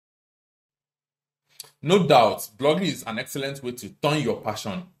No doubt, blogging is an excellent way to turn your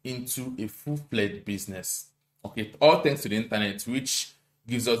passion into a full-fledged business. Okay, all thanks to the internet, which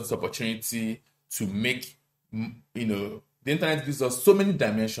gives us this opportunity to make, the internet gives us so many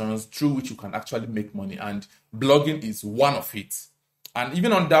dimensions through which you can actually make money, and blogging is one of it. And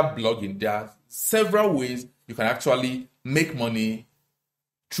even under blogging, there are several ways you can actually make money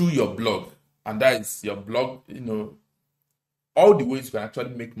through your blog, and that is your blog. All the ways you can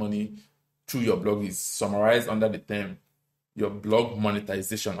actually make money through your blog is summarized under the term your blog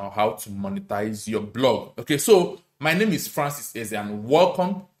monetization, or how to monetize your blog. Okay, so my name is Francis Eze, and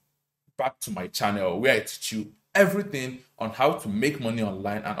welcome back to my channel where I teach you everything on how to make money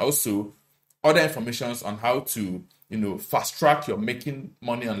online, and also other informations on how to fast track your making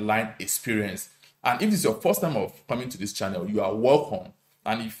money online experience. And if this is your first time of coming to this channel, you are welcome.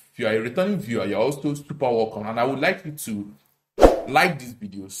 And if you are a returning viewer, you're also super welcome. And I would like you to like this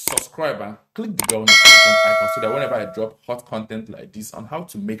video, subscribe, and click the bell notification icon so that whenever I drop hot content like this on how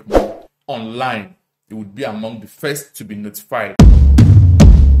to make money online, it would be among the first to be notified.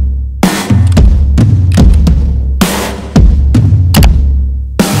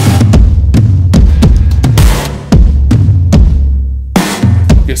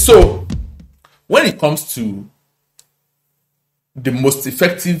 Okay, so when it comes to the most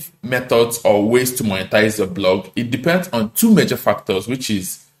effective methods or ways to monetize your blog, it depends on two major factors, which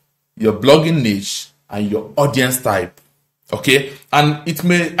is your blogging niche and your audience type. Okay, and it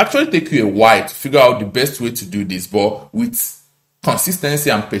may actually take you a while to figure out the best way to do this, but with consistency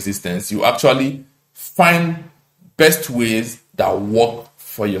and persistence, you actually find best ways that work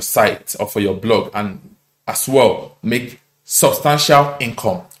for your site or for your blog, and as well make substantial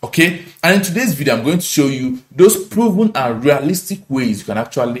income. Okay, and in today's video I'm going to show you those proven and realistic ways you can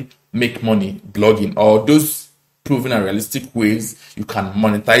actually make money blogging, or those proven and realistic ways you can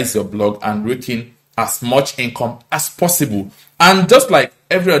monetize your blog and rake in as much income as possible. And just like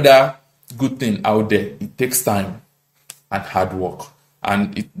every other good thing out there, it takes time and hard work,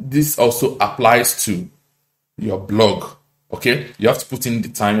 and this also applies to your blog. Okay, you have to put in the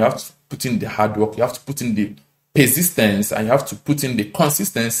time, you have to put in the hard work, you have to put in the persistence, and you have to put in the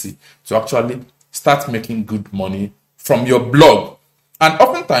consistency to actually start making good money from your blog. And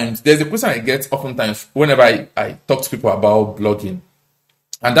oftentimes, there's a question I get oftentimes whenever I talk to people about blogging.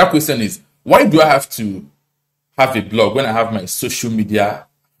 And that question is, why do I have to have a blog when I have my social media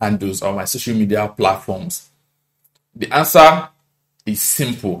handles or my social media platforms? The answer is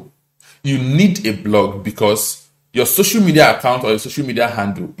simple. You need a blog because your social media account or your social media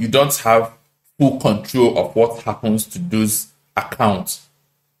handle, you don't have full control of what happens to those accounts.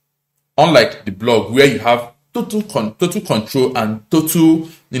 Unlike the blog, where you have total control and total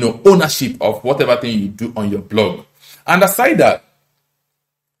ownership of whatever thing you do on your blog. And aside that,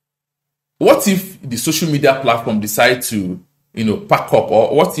 what if the social media platform decide to pack up,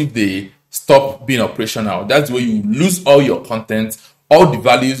 or what if they stop being operational? That's where you lose all your content, all the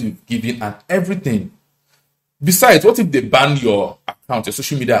values you've given, and everything. Besides, what if they ban your account, your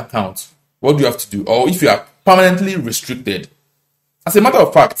social media account? What do you have to do? Or if you are permanently restricted? As a matter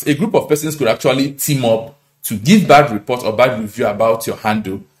of fact, a group of persons could actually team up to give bad report or bad review about your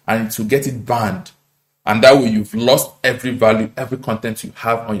handle and to get it banned. And that way you've lost every value, every content you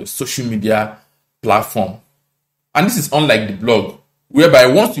have on your social media platform. And this is unlike the blog, whereby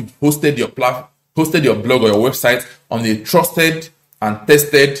once you've hosted your blog or your website on a trusted and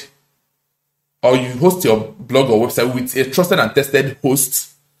tested, or you host your blog or website with a trusted and tested host,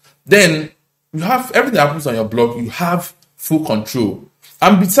 then you have everything that happens on your blog, you have full control.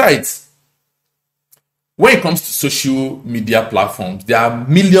 And besides, when it comes to social media platforms, there are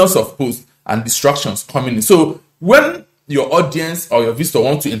millions of posts and distractions coming in. So when your audience or your visitor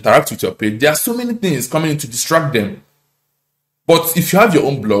want to interact with your page, there are so many things coming in to distract them. But if you have your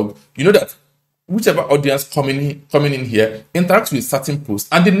own blog, you know that whichever audience coming in here interacts with a certain post,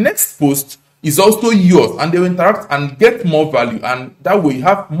 and the next post is also yours, and they will interact and get more value, and that way you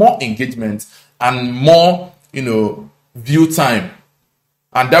have more engagement and more view time,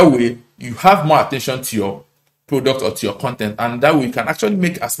 and that way you have more attention to your product or to your content, and that way you can actually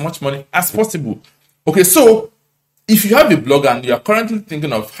make as much money as possible. Okay, so if you have a blog and you are currently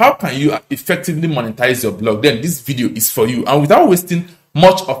thinking of how can you effectively monetize your blog, then this video is for you. And without wasting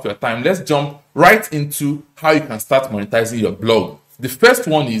much of your time, let's jump right into how you can start monetizing your blog. The first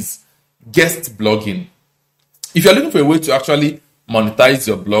one is guest blogging. If you're looking for a way to actually monetize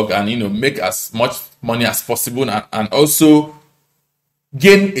your blog and make as much money as possible and also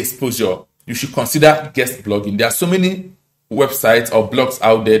gain exposure, you should consider guest blogging. There are so many websites or blogs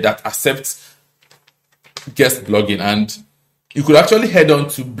out there that accept guest blogging, and you could actually head on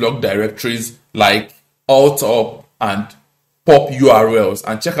to blog directories like alt up and pop URLs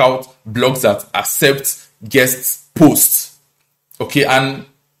and check out blogs that accept guest posts. Okay, and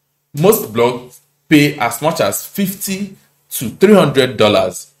most blogs pay as much as $50 to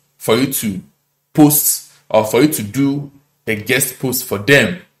 $300 for you to post or for you to do a guest post for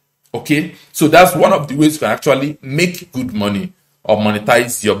them. Okay, so that's one of the ways you can actually make good money or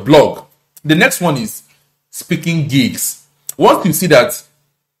monetize your blog. The next one is speaking gigs. Once you see that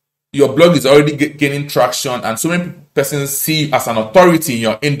your blog is already gaining traction and so many persons see you as an authority in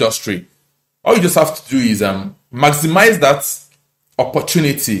your industry, all you just have to do is maximize that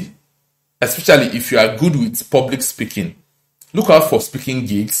opportunity, especially if you are good with public speaking. Look out for speaking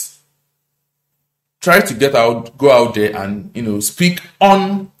gigs. Try to go out there and speak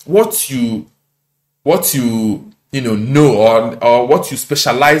on what you know or what you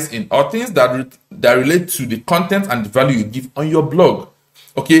specialize in, or things that relate to the content and the value you give on your blog.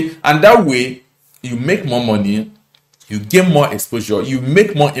 Okay, and that way you make more money, you gain more exposure, you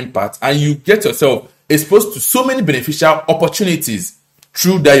make more impact, and you get yourself exposed to so many beneficial opportunities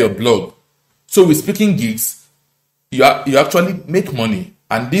through that your blog. So with speaking gigs, you actually make money,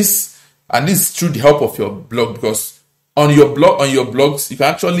 and this is through the help of your blog, because on your blogs you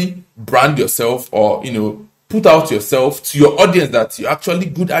can actually brand yourself or put out yourself to your audience that you're actually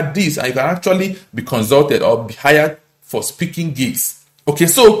good at this, and you can actually be consulted or be hired for speaking gigs. Okay,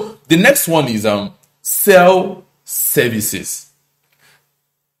 so the next one is sell services.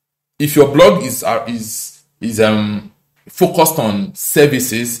 If your blog is focused on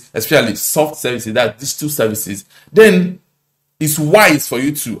services, especially soft services, that digital services, then it's wise for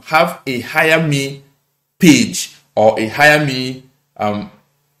you to have a hire me page or a hire me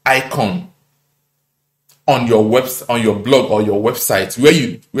icon on your blog or your website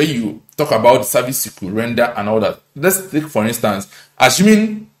where you talk about the service you could render and all that. Let's take, for instance,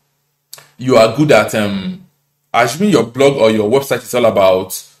 assuming you are good at assuming your blog or your website is all about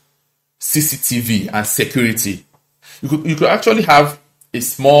CCTV and security. You could actually have a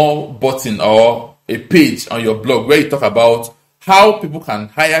small button or a page on your blog where you talk about how people can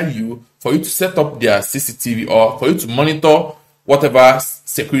hire you for you to set up their CCTV or for you to monitor whatever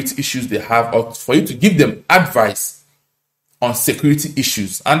security issues they have, or for you to give them advice on security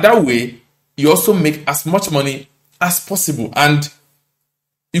issues. And that way, you also make as much money as possible. And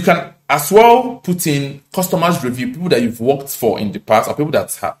you can as well put in customers' review, people that you've worked for in the past or people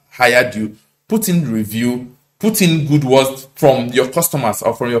that hired you, put in review, put in good words from your customers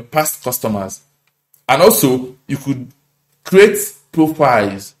or from your past customers. And also, you could create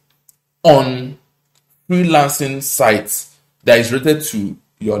profiles on freelancing sites that is related to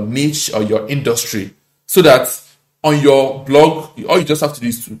your niche or your industry, so that on your blog, all you just have to do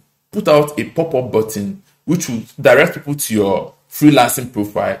is to put out a pop-up button which will direct people to your freelancing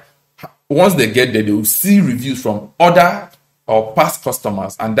profile. Once they get there, they will see reviews from other or past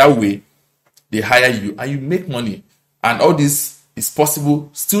customers, and that way they hire you and you make money. And all this is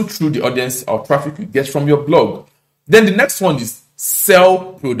possible still through the audience or traffic you get from your blog. Then the next one is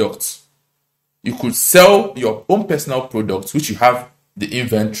sell products. You could sell your own personal products, which you have the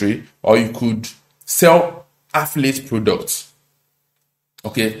inventory, or you could sell affiliate products.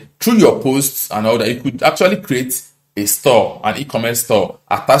 Okay, through your posts and all that, you could actually create a store, an e-commerce store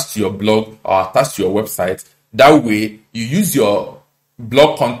attached to your blog or attached to your website. That way, you use your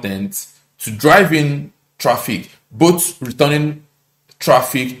blog content to drive in traffic, both returning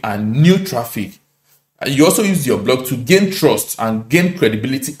traffic and new traffic. And you also use your blog to gain trust and gain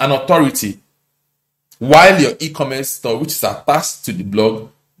credibility and authority, while your e-commerce store, which is attached to the blog,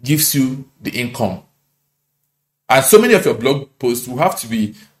 gives you the income. And so many of your blog posts will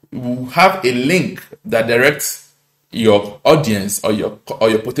have a link that directs your audience or your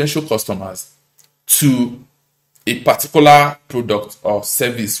potential customers to a particular product or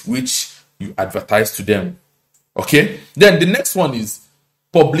service which you advertise to them. Okay? Then the next one is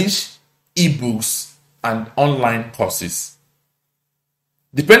publish ebooks and online courses.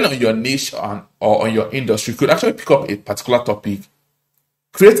 Depending on your niche or on your industry, you could actually pick up a particular topic,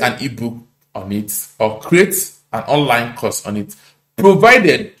 create an ebook on it, or create an online course on it,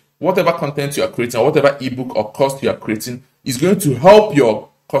 provided whatever content you are creating or whatever ebook or course you are creating is going to help your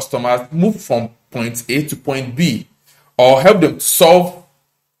customers move from point A to point B, or help them solve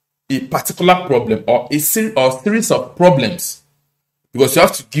a particular problem or a series of problems. Because they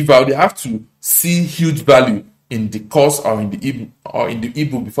have to see huge value in the course or in the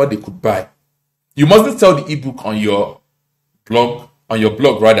ebook before they could buy. You mustn't sell the ebook on your blog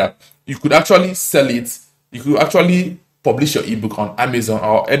rather. You could actually sell it. You could actually publish your ebook on Amazon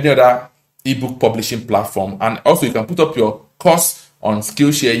or any other ebook publishing platform. And also you can put up your course on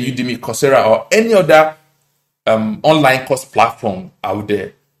Skillshare, Udemy, Coursera, or any other online course platform out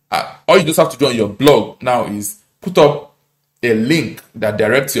there. All you just have to do on your blog now is put up a link that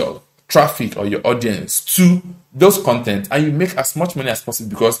directs your traffic or your audience to those content, and you make as much money as possible,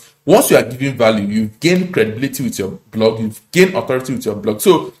 because once you are giving value, you gain credibility with your blog, you've gained authority with your blog.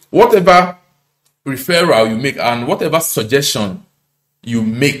 So whatever referral you make and whatever suggestion you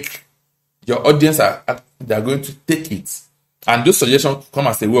make, your audience they're going to take it, and those suggestions come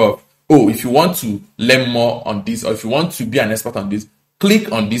as a way of, oh, if you want to learn more on this, or if you want to be an expert on this,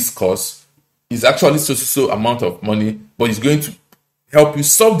 click on this course. It's actually so amount of money, but it's going to help you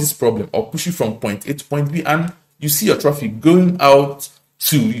solve this problem or push you from point A to point B, and you see your traffic going out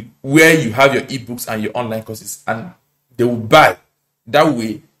to where you have your ebooks and your online courses, and they will buy. That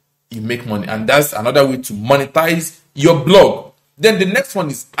way you make money, and that's another way to monetize your blog. Then the next one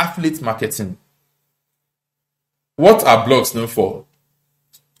is affiliate marketing. What are blogs known for?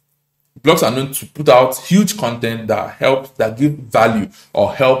 Blogs are known to put out huge content that give value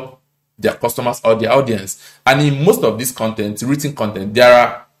or help their customers or their audience. And in most of this content, written content, there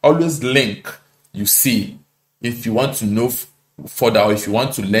are always links you see if you want to know further, or if you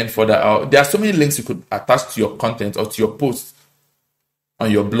want to learn further. There are so many links you could attach to your content or to your post on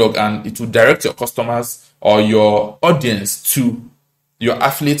your blog, and it will direct your customers or your audience to your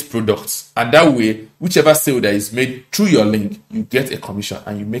affiliate products. And that way, whichever sale that is made through your link, you get a commission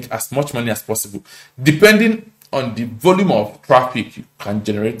and you make as much money as possible, depending on the volume of traffic you can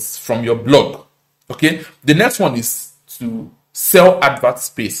generate from your blog. Okay. The next one is to sell advert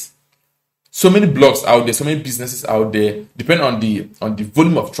space. So many blogs out there, so many businesses out there, depend on the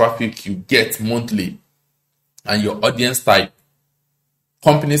volume of traffic you get monthly and your audience type.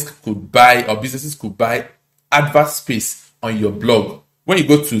 Companies could buy, or businesses could buy, advert space on your blog. When you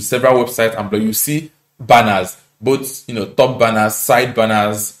go to several websites and blog, you see banners, both top banners, side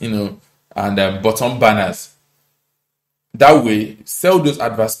banners, and bottom banners. That way, sell those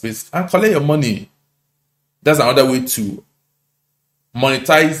advert space and collect your money. That's another way to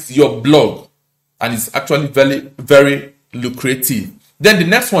monetize your blog, and it's actually very, very lucrative. Then the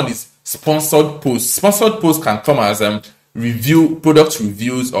next one is sponsored posts. Sponsored posts can come as product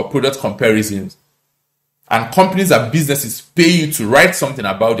reviews or product comparisons. And companies and businesses pay you to write something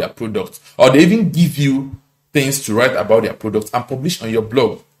about their product, or they even give you things to write about their product and publish on your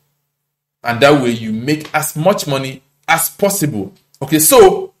blog. And that way you make as much money as possible. Okay,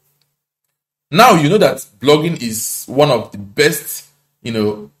 so now you know that blogging is one of the best,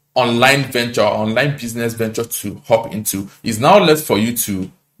 online venture, online business venture to hop into. It's now left for you to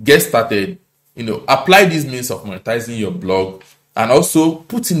get started, apply these means of monetizing your blog, and also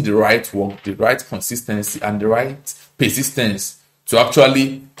put in the right work, the right consistency, and the right persistence to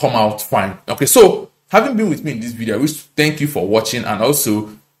actually come out fine. Okay, so having been with me in this video, I wish to thank you for watching. And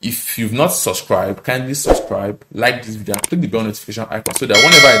also, if you've not subscribed, kindly subscribe, like this video, and click the bell notification icon so that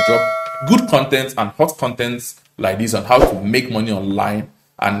whenever I drop good content and hot contents like this on how to make money online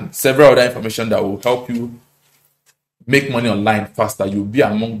and several other information that will help you make money online faster, you'll be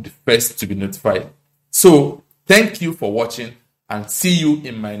among the first to be notified. So thank you for watching, and see you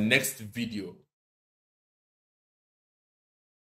in my next video.